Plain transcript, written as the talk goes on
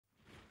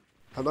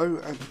Hello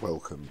and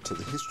welcome to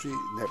the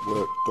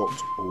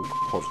HistoryNetwork.org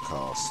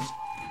podcast.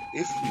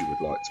 If you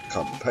would like to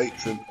become a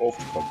patron of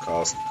the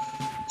podcast,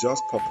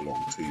 just pop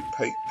along to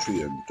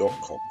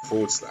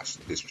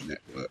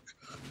patreon.com/HistoryNetwork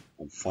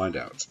and find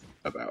out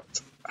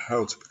about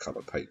how to become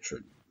a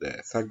patron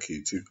there. Thank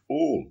you to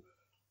all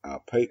our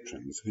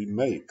patrons who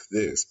make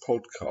this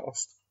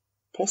podcast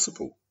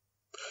possible.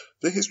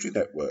 The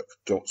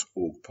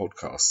HistoryNetwork.org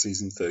podcast,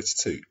 season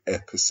 32,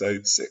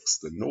 episode 6,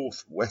 The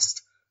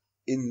Northwest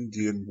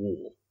Indian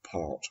War,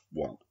 Part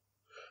 1.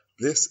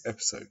 This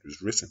episode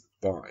was written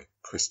by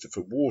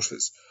Christopher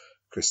Waters.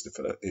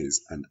 Christopher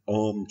is an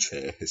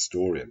armchair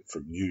historian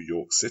from New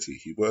York City.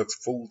 He works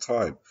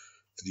full-time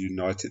for the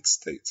United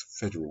States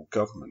federal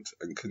government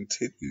and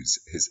continues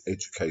his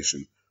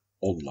education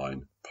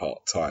online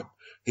part-time.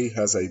 He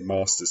has a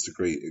master's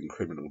degree in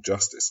criminal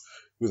justice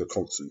with a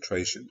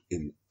concentration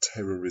in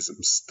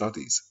terrorism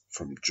studies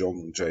from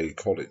John Jay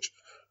College,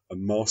 a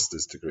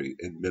master's degree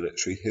in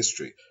military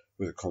history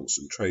with a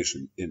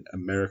concentration in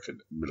American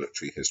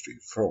military history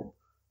from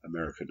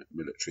American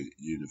Military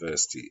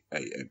University,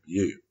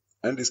 AMU,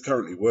 and is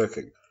currently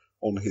working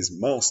on his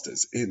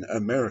master's in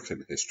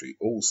American history,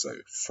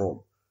 also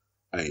from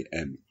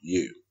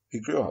AMU. He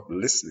grew up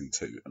listening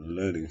to and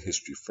learning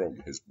history from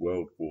his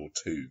World War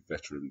II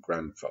veteran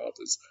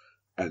grandfathers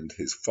and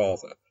his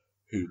father,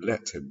 who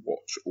let him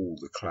watch all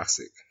the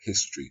classic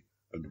history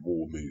and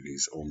war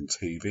movies on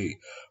TV.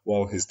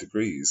 While his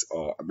degrees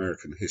are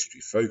American history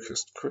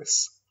focused,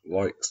 Chris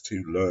likes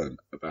to learn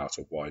about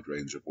a wide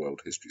range of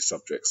world history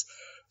subjects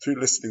through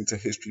listening to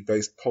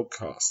history-based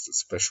podcasts,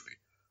 especially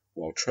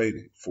while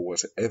training for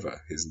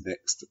whatever his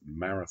next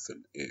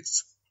marathon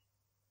is.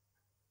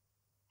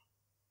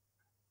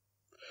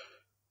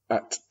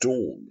 At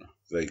dawn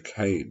they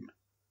came,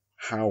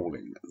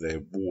 howling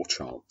their war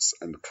chants,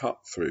 and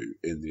cut through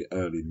in the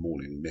early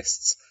morning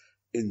mists.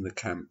 In the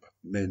camp,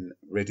 men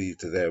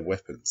readied their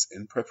weapons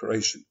in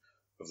preparation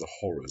of the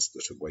horrors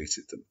that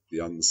awaited them. The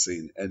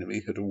unseen enemy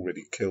had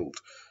already killed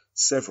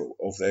several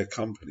of their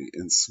company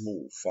in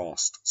small,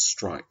 fast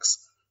strikes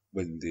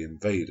when the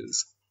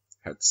invaders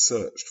had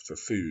searched for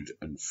food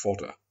and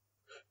fodder.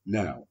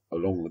 Now,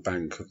 along the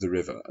bank of the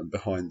river and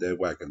behind their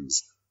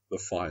wagons, the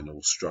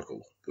final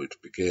struggle would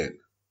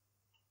begin.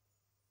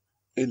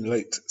 In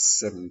late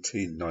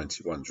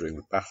 1791, during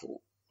the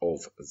Battle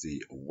of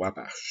the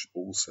Wabash,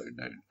 also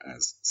known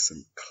as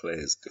St.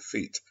 Clair's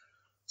defeat,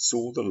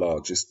 saw the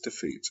largest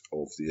defeat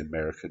of the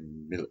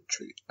American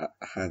military at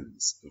the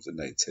hands of the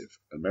Native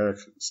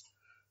Americans.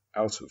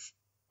 Out of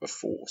a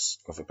force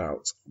of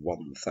about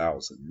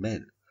 1,000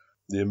 men,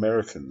 the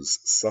Americans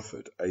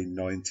suffered a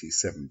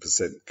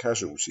 97%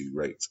 casualty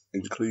rate,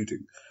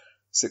 including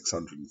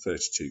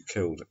 632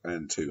 killed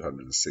and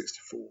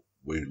 264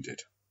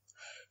 wounded.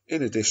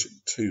 In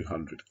addition,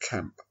 200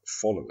 camp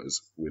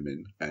followers,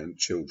 women and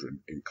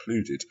children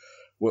included,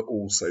 were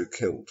also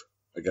killed,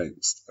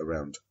 against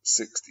around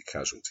 60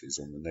 casualties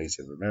on the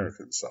Native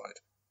American side.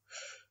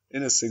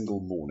 In a single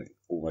morning,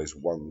 almost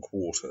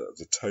 1/4 of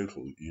the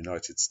total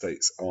United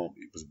States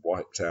Army was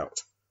wiped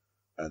out,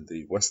 and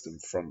the western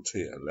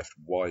frontier left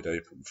wide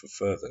open for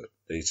further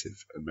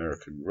Native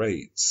American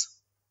raids.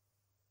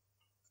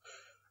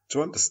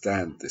 To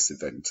understand this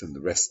event and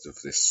the rest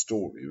of this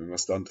story, we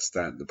must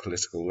understand the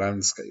political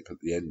landscape at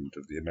the end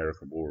of the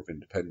American War of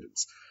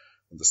Independence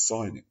and the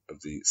signing of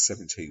the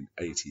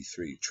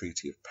 1783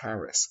 Treaty of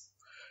Paris.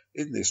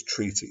 In this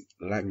treaty,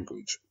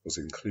 language was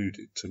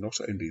included to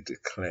not only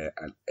declare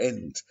an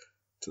end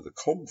to the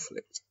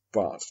conflict,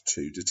 but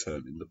to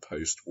determine the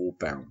post-war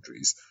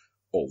boundaries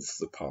of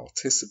the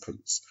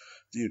participants.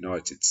 The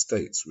United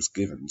States was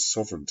given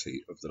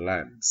sovereignty of the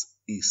lands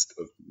east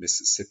of the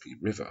Mississippi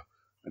River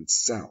and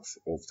south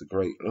of the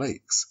Great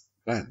Lakes,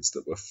 lands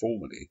that were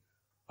formerly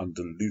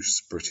under loose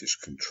British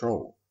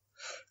control.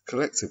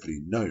 Collectively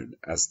known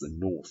as the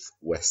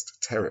Northwest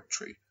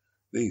Territory,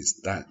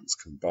 these lands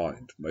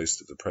combined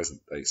most of the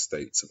present-day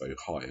states of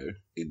Ohio,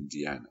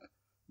 Indiana,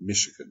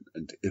 Michigan,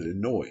 and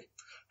Illinois.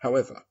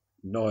 However,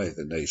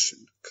 neither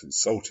nation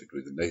consulted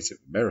with the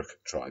Native American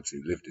tribes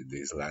who lived in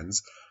these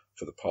lands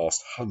for the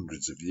past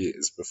hundreds of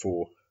years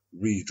before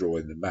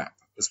redrawing the map,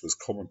 as was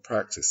common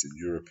practice in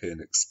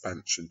European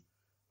expansion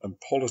and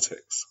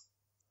politics.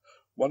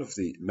 One of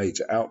the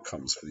major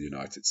outcomes for the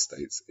United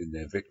States in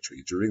their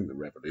victory during the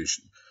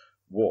Revolution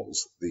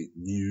was the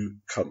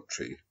new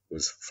country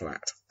was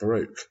flat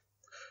broke.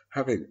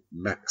 Having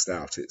maxed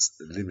out its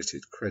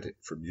limited credit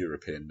from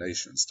European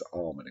nations to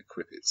arm and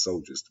equip its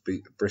soldiers to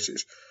beat the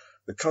British,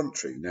 the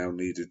country now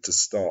needed to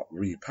start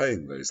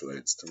repaying those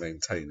loans to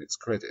maintain its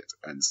credit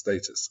and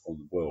status on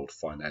the world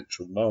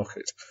financial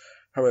market.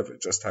 However,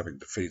 just having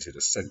defeated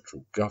a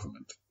central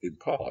government, in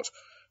part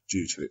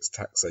due to its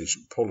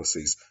taxation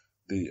policies,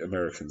 the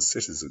American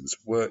citizens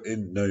were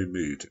in no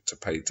mood to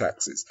pay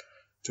taxes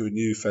to a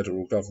new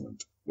federal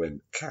government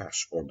when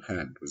cash on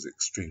hand was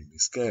extremely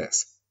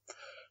scarce.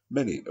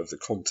 Many of the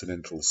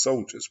Continental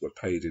soldiers were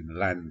paid in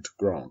land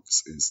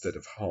grants instead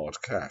of hard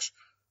cash,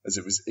 as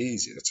it was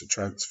easier to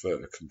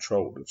transfer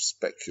control of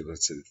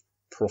speculative,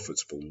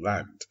 profitable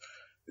land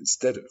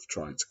instead of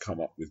trying to come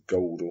up with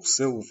gold or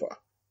silver.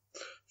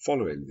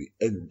 Following the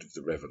end of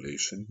the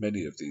Revolution,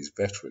 many of these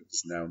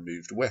veterans now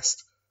moved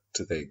west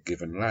to their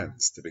given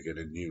lands to begin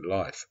a new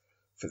life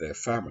for their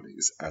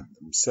families and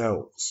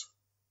themselves.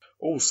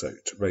 Also,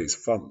 to raise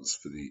funds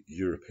for the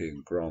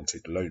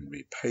European-granted loan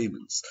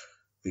repayments,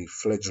 the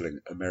fledgling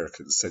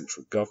American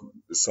central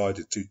government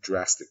decided to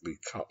drastically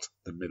cut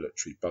the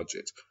military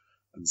budget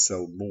and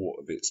sell more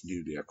of its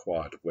newly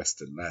acquired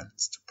western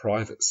lands to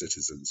private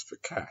citizens for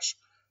cash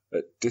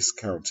at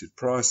discounted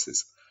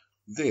prices.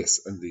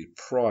 This and the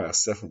prior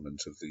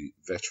settlement of the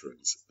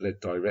veterans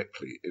led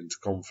directly into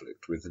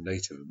conflict with the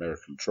Native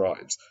American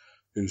tribes,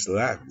 whose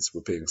lands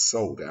were being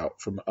sold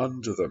out from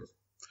under them.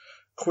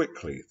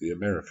 Quickly, the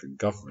American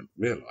government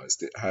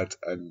realized it had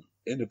an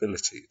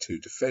inability to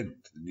defend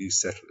the new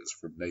settlers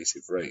from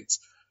native raids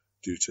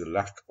due to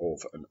lack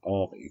of an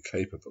army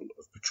capable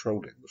of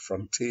patrolling the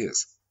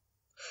frontiers.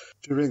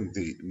 During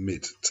the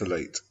mid to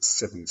late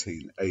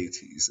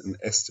 1780s, an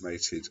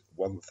estimated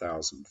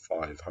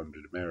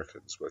 1,500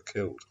 Americans were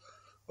killed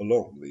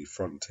along the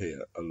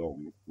frontier,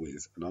 along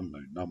with an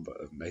unknown number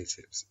of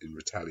natives in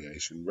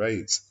retaliation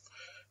raids.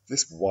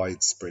 This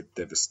widespread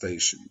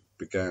devastation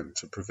began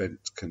to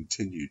prevent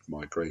continued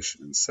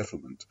migration and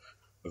settlement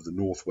of the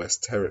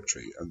Northwest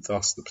Territory, and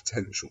thus the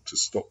potential to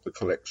stop the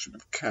collection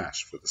of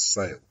cash for the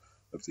sale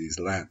of these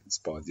lands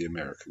by the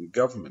American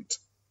government.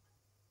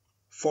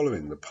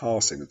 Following the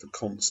passing of the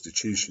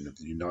Constitution of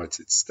the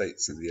United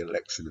States and the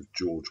election of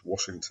George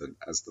Washington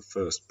as the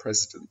first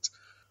president,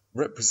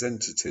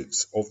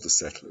 representatives of the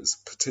settlers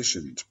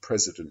petitioned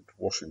President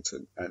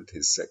Washington and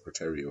his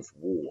Secretary of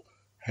War,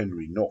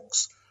 Henry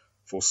Knox,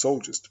 for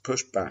soldiers to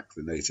push back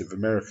the Native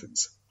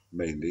Americans,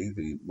 mainly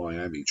the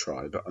Miami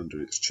tribe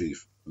under its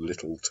chief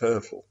Little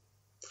Turtle.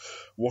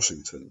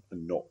 Washington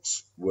and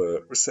Knox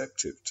were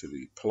receptive to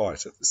the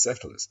plight of the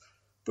settlers,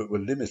 but were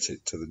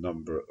limited to the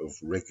number of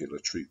regular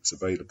troops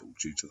available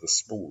due to the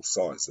small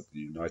size of the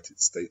United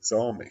States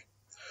Army.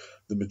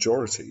 The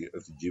majority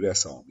of the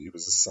U.S. Army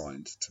was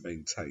assigned to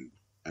maintain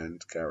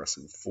and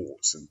garrison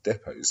forts and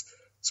depots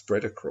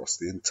spread across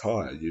the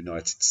entire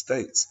United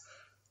States.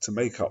 To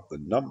make up the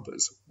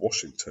numbers,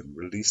 Washington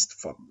released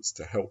funds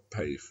to help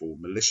pay for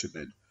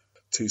militiamen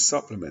to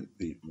supplement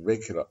the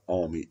regular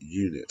Army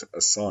unit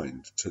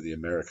assigned to the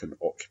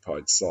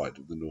American-occupied side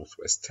of the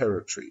Northwest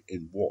Territory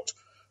in what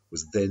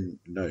was then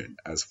known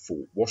as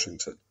Fort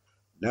Washington,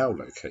 now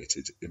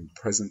located in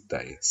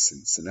present-day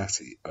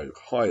Cincinnati,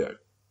 Ohio.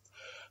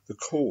 The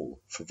call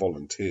for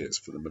volunteers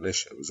for the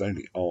militia was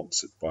only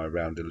answered by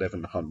around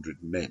 1,100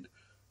 men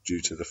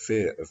due to the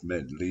fear of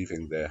men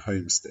leaving their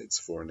homesteads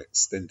for an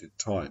extended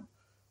time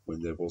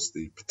when there was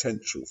the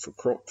potential for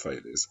crop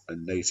failures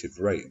and native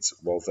raids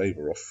while they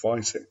were off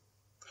fighting.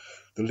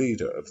 The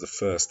leader of the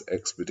first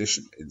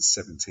expedition in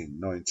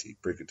 1790,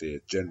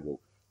 Brigadier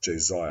General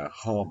Josiah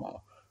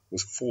Harmar,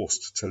 was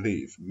forced to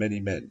leave many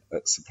men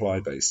at supply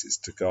bases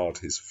to guard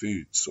his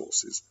food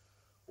sources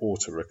or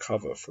to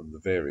recover from the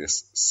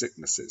various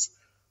sicknesses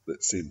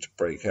that seemed to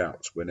break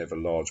out whenever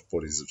large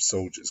bodies of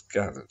soldiers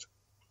gathered.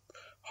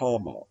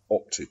 Harmar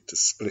opted to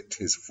split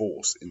his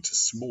force into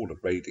smaller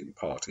raiding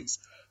parties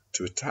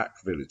to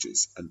attack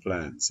villages and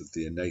lands of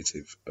the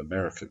Native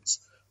Americans,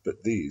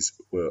 but these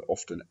were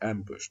often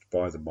ambushed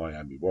by the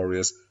Miami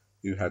warriors,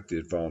 who had the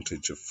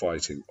advantage of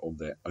fighting on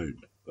their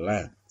own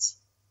lands.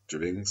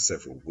 During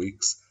several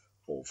weeks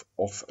of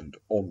off and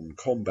on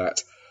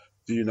combat,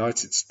 the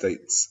United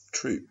States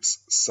troops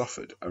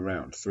suffered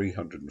around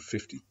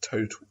 350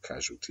 total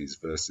casualties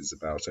versus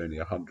about only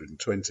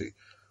 120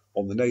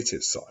 on the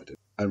native side,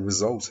 and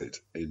resulted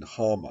in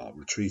Harmar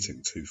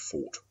retreating to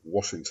Fort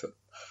Washington.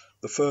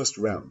 The first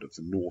round of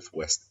the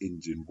Northwest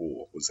Indian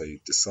War was a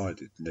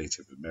decided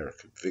Native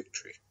American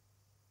victory.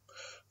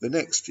 The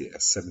next year,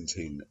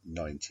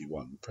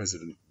 1791,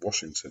 President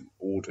Washington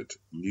ordered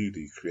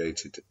newly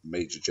created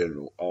Major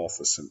General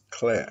Arthur St.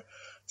 Clair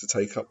to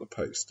take up the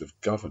post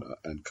of Governor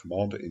and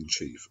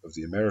Commander-in-Chief of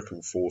the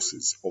American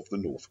forces of the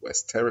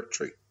Northwest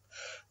Territory.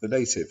 The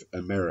Native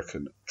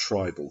American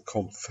Tribal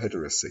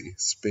Confederacy,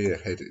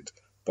 spearheaded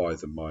by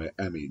the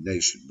Miami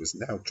Nation, was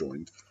now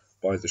joined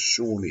by the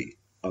Shawnee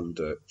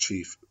under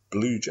Chief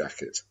Blue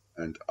Jacket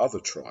and other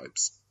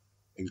tribes,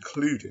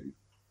 including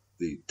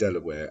the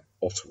Delaware,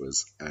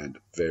 Ottawas, and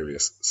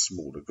various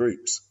smaller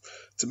groups.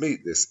 To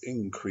meet this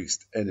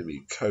increased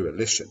enemy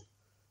coalition,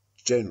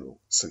 General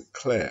St.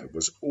 Clair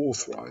was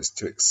authorized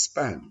to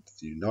expand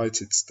the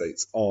United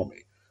States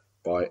Army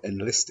by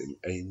enlisting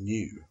a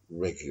new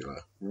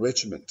regular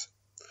regiment.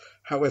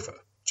 However,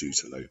 due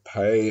to low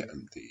pay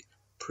and the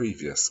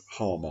previous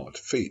Harmar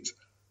defeat,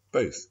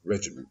 both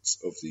regiments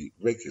of the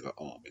regular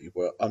army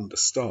were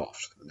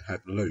understaffed and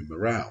had low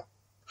morale.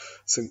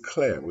 St.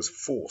 Clair was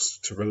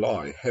forced to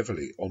rely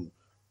heavily on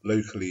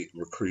locally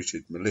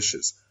recruited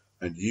militias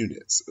and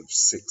units of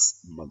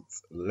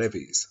 6-month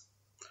levies.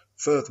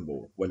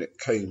 Furthermore, when it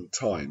came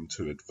time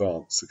to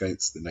advance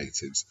against the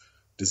natives,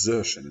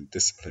 desertion and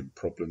discipline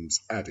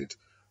problems added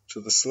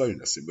to the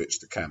slowness in which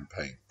the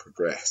campaign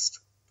progressed.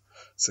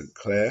 St.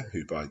 Clair,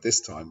 who by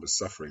this time was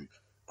suffering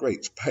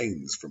great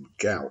pains from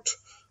gout,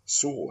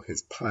 saw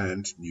his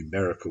planned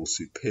numerical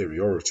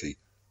superiority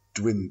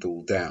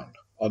dwindle down,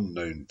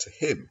 unknown to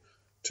him,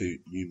 to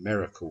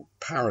numerical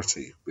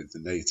parity with the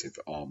native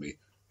army,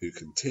 who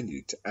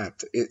continued to add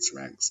to its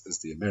ranks as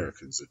the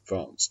Americans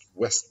advanced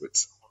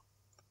westwards.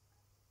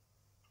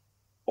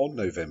 On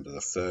November the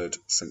 3rd,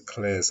 St.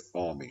 Clair's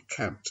army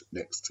camped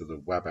next to the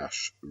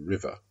Wabash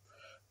River.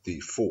 The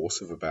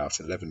force of about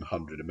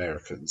 1,100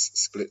 Americans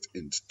split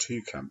into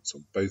two camps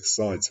on both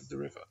sides of the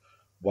river,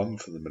 one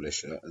for the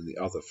militia and the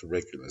other for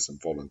regulars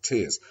and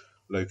volunteers,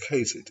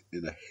 located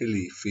in a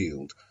hilly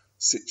field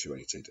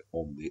situated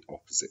on the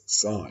opposite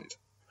side.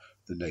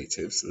 The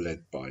natives,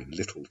 led by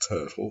Little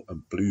Turtle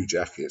and Blue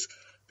Jacket,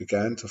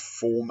 began to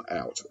form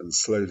out and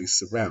slowly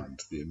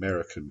surround the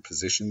American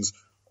positions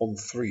on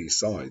three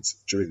sides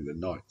during the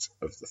night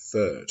of the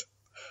 3rd.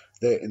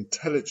 Their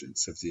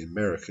intelligence of the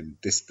American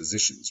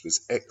dispositions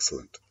was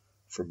excellent,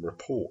 from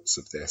reports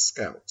of their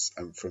scouts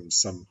and from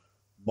some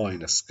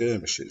minor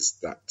skirmishes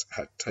that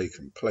had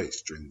taken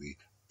place during the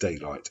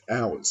daylight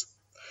hours.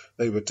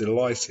 They were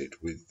delighted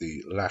with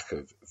the lack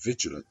of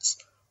vigilance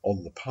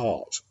on the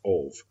part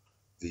of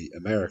the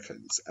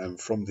Americans and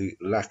from the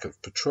lack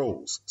of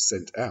patrols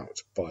sent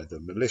out by the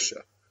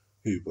militia,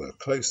 who were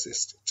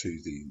closest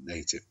to the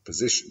native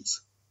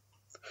positions.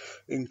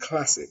 In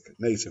classic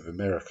Native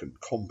American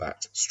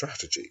combat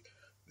strategy,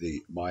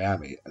 the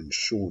Miami and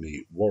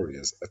Shawnee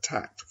warriors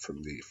attacked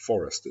from the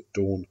forest at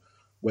dawn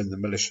when the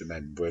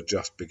militiamen were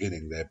just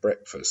beginning their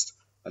breakfast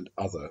and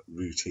other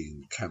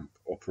routine camp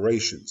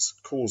operations,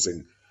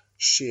 causing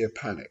sheer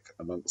panic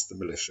amongst the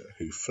militia,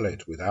 who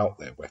fled without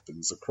their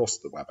weapons across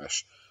the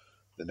Wabash.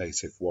 The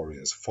native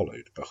warriors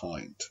followed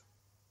behind.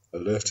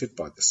 Alerted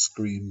by the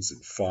screams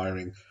and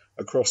firing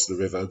across the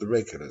river, the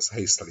regulars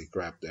hastily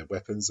grabbed their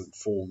weapons and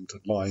formed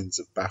lines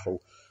of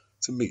battle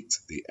to meet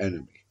the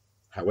enemy.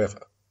 However,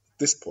 at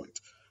this point,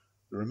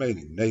 the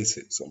remaining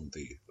natives on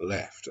the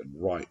left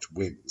and right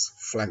wings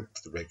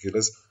flanked the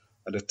regulars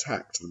and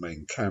attacked the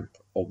main camp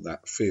on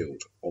that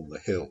field on the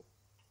hill.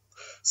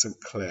 St.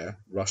 Clair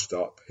rushed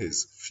up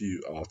his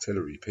few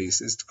artillery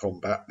pieces to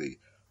combat the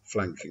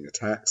flanking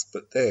attacks,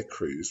 but their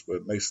crews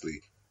were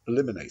mostly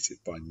eliminated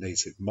by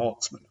native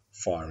marksmen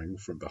firing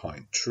from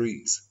behind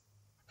trees.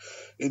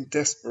 In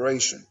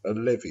desperation, a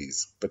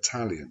levy's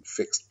battalion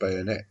fixed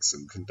bayonets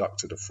and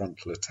conducted a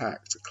frontal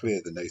attack to clear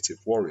the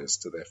native warriors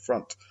to their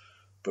front,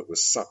 but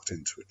was sucked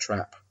into a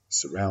trap,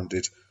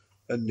 surrounded,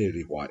 and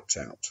nearly wiped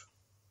out.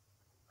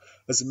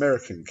 As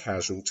American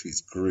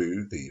casualties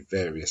grew, the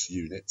various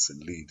units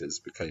and leaders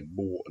became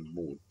more and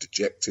more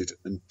dejected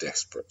and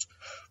desperate.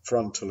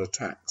 Frontal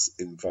attacks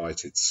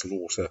invited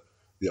slaughter,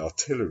 the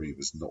artillery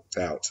was knocked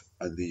out,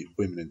 and the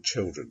women and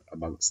children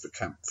amongst the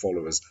camp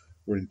followers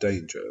were in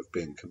danger of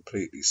being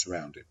completely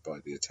surrounded by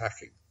the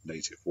attacking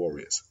native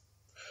warriors.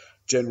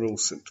 General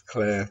St.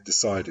 Clair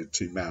decided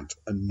to mount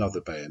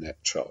another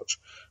bayonet charge,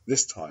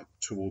 this time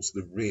towards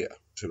the rear,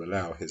 to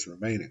allow his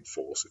remaining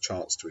force a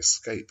chance to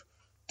escape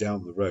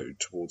down the road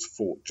towards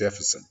Fort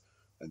Jefferson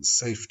and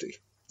safety.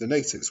 The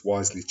natives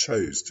wisely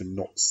chose to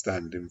not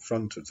stand in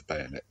front of the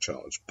bayonet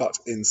charge, but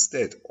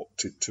instead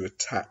opted to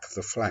attack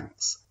the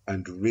flanks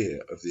and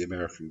rear of the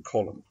American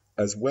column,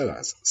 as well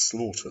as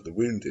slaughter the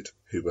wounded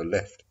who were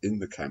left in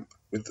the camp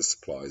with the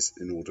supplies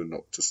in order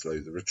not to slow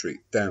the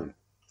retreat down.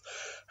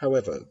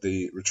 However,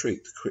 the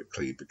retreat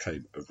quickly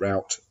became a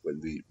rout when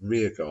the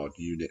rearguard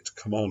unit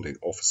commanding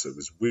officer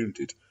was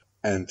wounded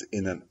and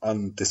in an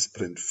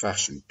undisciplined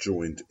fashion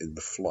joined in the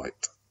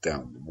flight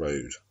down the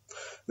road.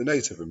 The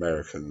Native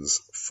Americans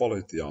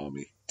followed the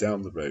army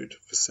down the road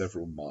for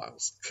several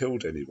miles,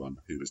 killed anyone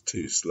who was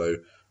too slow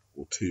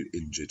or too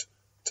injured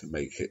to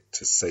make it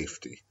to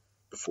safety,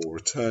 before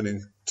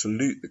returning to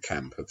loot the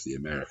camp of the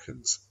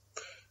Americans.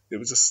 It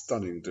was a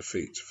stunning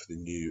defeat for the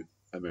new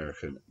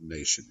American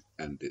nation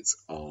and its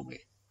army.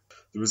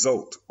 The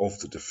result of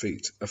the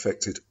defeat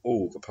affected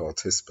all the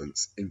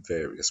participants in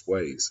various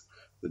ways.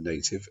 The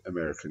Native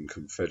American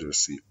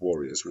Confederacy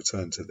warriors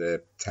returned to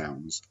their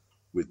towns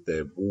with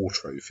their war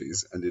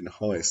trophies and in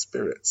high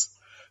spirits.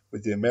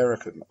 With the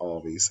American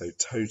army so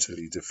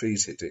totally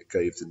defeated, it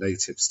gave the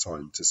natives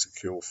time to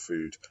secure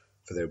food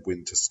for their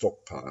winter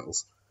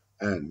stockpiles,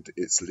 and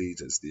its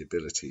leaders the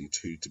ability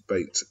to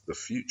debate the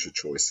future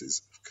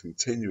choices of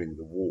continuing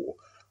the war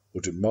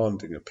or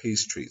demanding a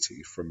peace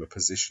treaty from a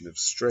position of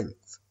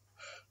strength.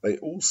 They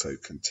also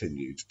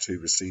continued to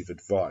receive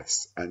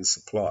advice and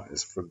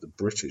supplies from the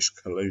British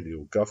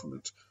colonial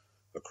government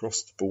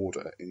across the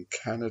border in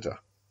Canada.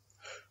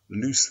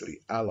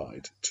 Loosely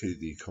allied to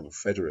the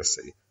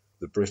Confederacy,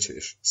 the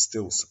British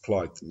still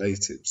supplied the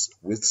natives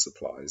with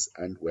supplies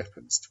and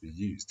weapons to be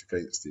used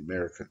against the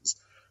Americans,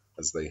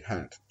 as they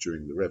had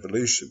during the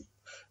Revolution.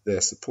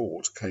 Their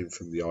support came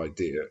from the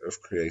idea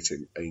of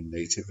creating a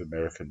Native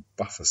American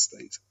buffer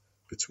state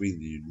between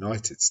the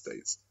United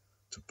States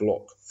to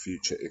block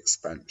future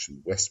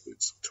expansion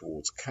westwards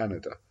towards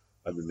Canada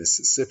and the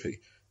Mississippi,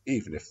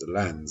 even if the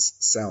lands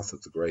south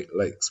of the Great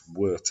Lakes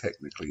were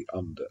technically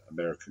under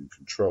American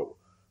control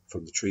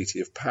from the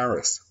Treaty of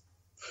Paris.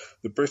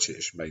 The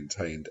British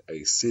maintained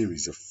a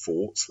series of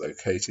forts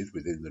located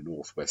within the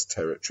Northwest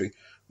Territory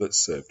that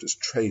served as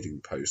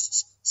trading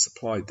posts,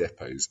 supply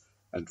depots,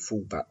 and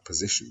fallback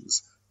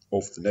positions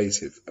of the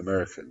Native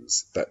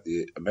Americans that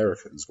the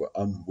Americans were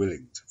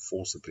unwilling to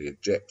forcibly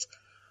eject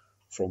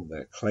from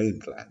their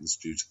claimed lands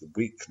due to the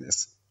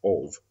weakness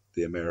of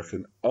the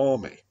American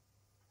army.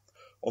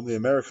 On the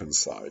American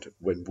side,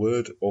 when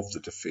word of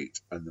the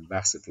defeat and the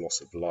massive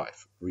loss of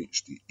life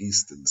reached the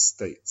eastern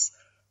states,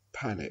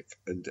 panic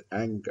and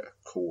anger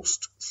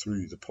coursed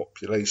through the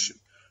population.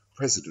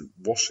 President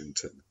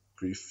Washington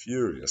grew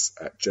furious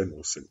at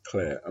General St.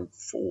 Clair and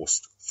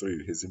forced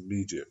through his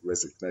immediate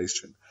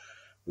resignation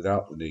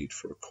without the need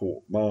for a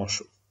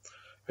court-martial.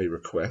 A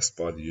request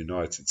by the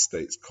United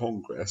States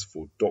Congress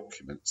for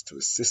documents to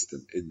assist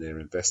them in their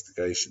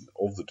investigation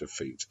of the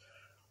defeat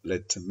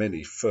led to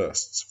many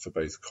firsts for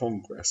both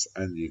Congress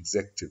and the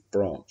executive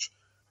branch,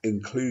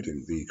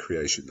 including the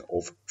creation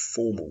of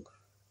formal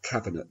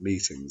cabinet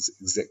meetings,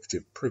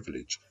 executive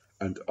privilege,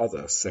 and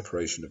other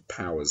separation of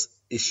powers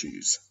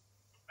issues.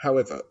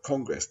 However,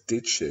 Congress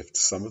did shift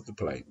some of the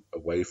blame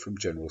away from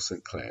General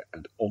St. Clair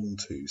and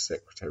onto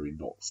Secretary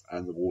Knox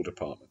and the War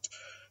Department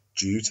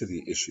due to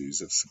the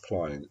issues of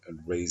supplying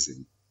and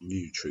raising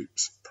new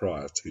troops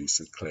prior to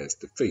St. Clair's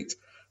defeat.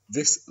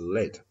 This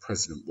led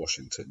President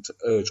Washington to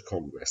urge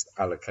Congress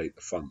to allocate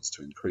the funds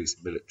to increase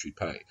military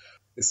pay,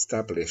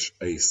 establish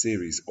a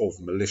series of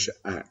militia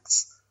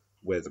acts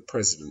where the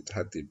president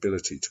had the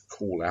ability to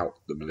call out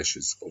the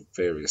militias of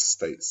various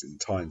states in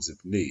times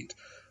of need,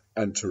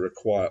 and to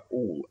require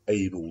all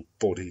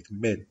able-bodied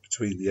men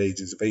between the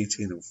ages of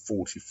 18 and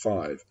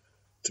 45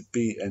 to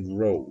be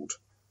enrolled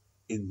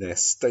in their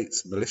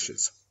state's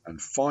militias,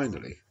 and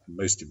finally, and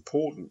most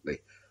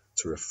importantly,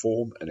 to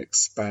reform and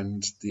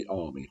expand the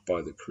army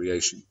by the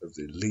creation of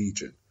the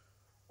Legion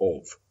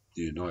of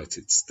the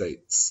United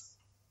States.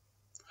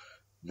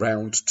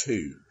 Round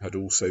 2 had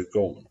also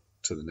gone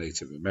to the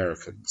Native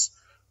Americans,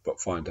 but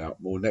find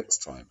out more next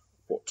time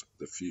what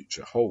the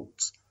future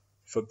holds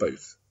for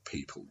both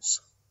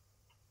peoples.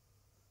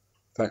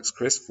 Thanks,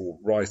 Chris, for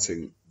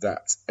writing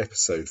that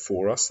episode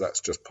for us.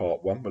 That's just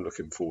part 1. We're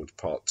looking forward to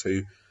part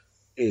 2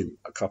 in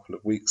a couple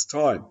of weeks'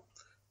 time.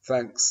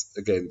 Thanks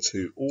again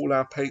to all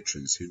our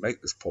patrons who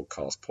make this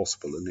podcast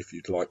possible, and if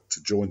you'd like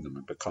to join them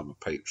and become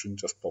a patron,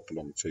 just pop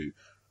along to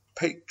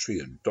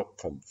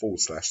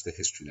patreon.com/The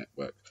History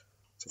Network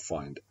to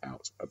find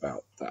out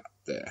about that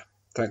there.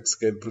 Thanks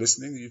again for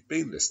listening. You've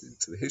been listening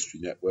to the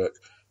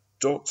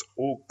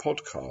HistoryNetwork.org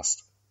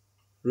podcast,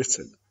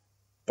 written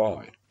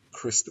by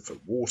Christopher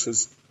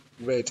Waters,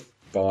 read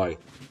by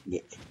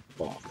Nick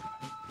Barker.